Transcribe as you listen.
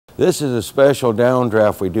This is a special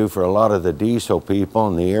downdraft we do for a lot of the diesel people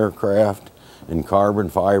in the aircraft and carbon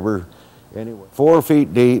fiber. Anyway, 4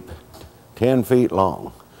 feet deep, 10 feet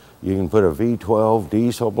long. You can put a V12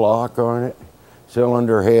 diesel block on it,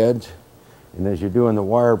 cylinder heads, and as you're doing the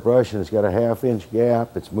wire brushing, it's got a 1/2 inch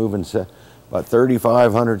gap. It's moving about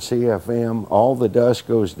 3,500 CFM. All the dust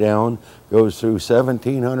goes down, goes through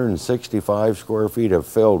 1,765 square feet of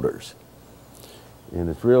filters. And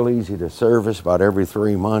it's real easy to service about every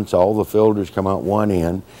 3 months. All the filters come out one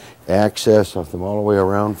end, access of them all the way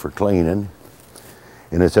around for cleaning.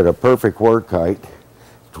 And it's at a perfect work height,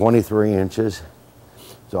 23 inches.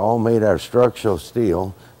 It's all made out of structural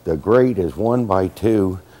steel. The grate is 1 by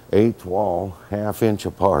 2, 1/8 wall, 1/2 inch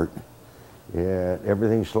apart.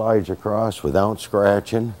 Everything slides across without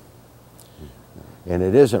scratching. And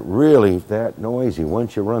it isn't really that noisy.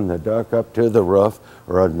 Once you run the duct up to the roof,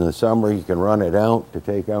 or in the summer you can run it out to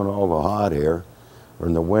take out all the hot air, or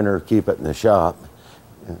in the winter keep it in the shop.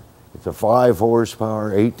 It's a 5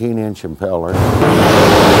 horsepower, 18-inch impeller.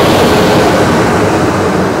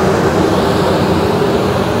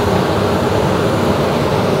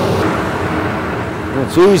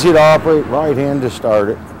 It's easy to operate, right hand to start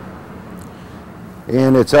it.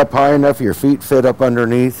 And it's up high enough your feet fit up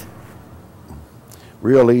underneath.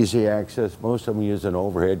 Real easy access. Most of them use an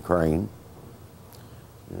overhead crane.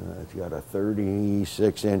 It's got a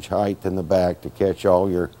 36-inch height in the back to catch all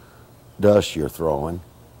your dust you're throwing.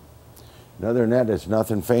 And other than that, it's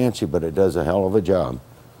nothing fancy, but it does a hell of a job.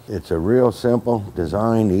 It's a real simple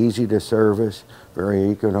design, easy to service, very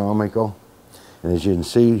economical. And as you can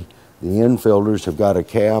see, the end filters have got a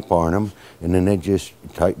cap on them, and then they just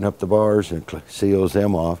tighten up the bars and it seals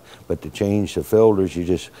them off. But to change the filters,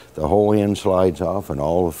 the whole end slides off and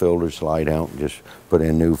all the filters slide out and just put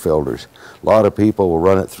in new filters. A lot of people will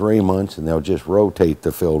run it 3 months and they'll just rotate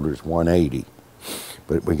the filters 180.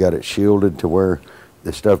 But we got it shielded to where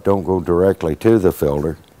the stuff don't go directly to the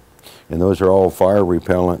filter. And those are all fire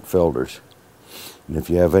repellent filters. And if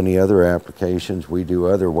you have any other applications, we do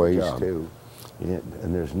other ways too.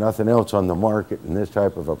 And there's nothing else on the market in this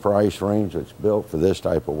type of a price range that's built for this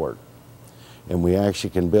type of work. And we actually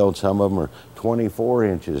can build, some of them are 24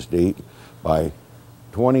 inches deep by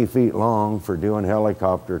 20 feet long for doing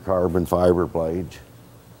helicopter carbon fiber blades.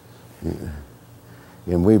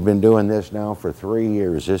 And we've been doing this now for 3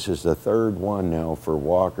 years. This is the 3rd one now for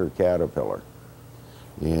Walker Caterpillar.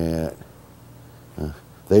 Yeah,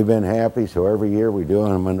 they've been happy, so every year we're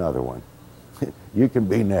doing them another one. You can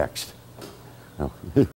be next. No.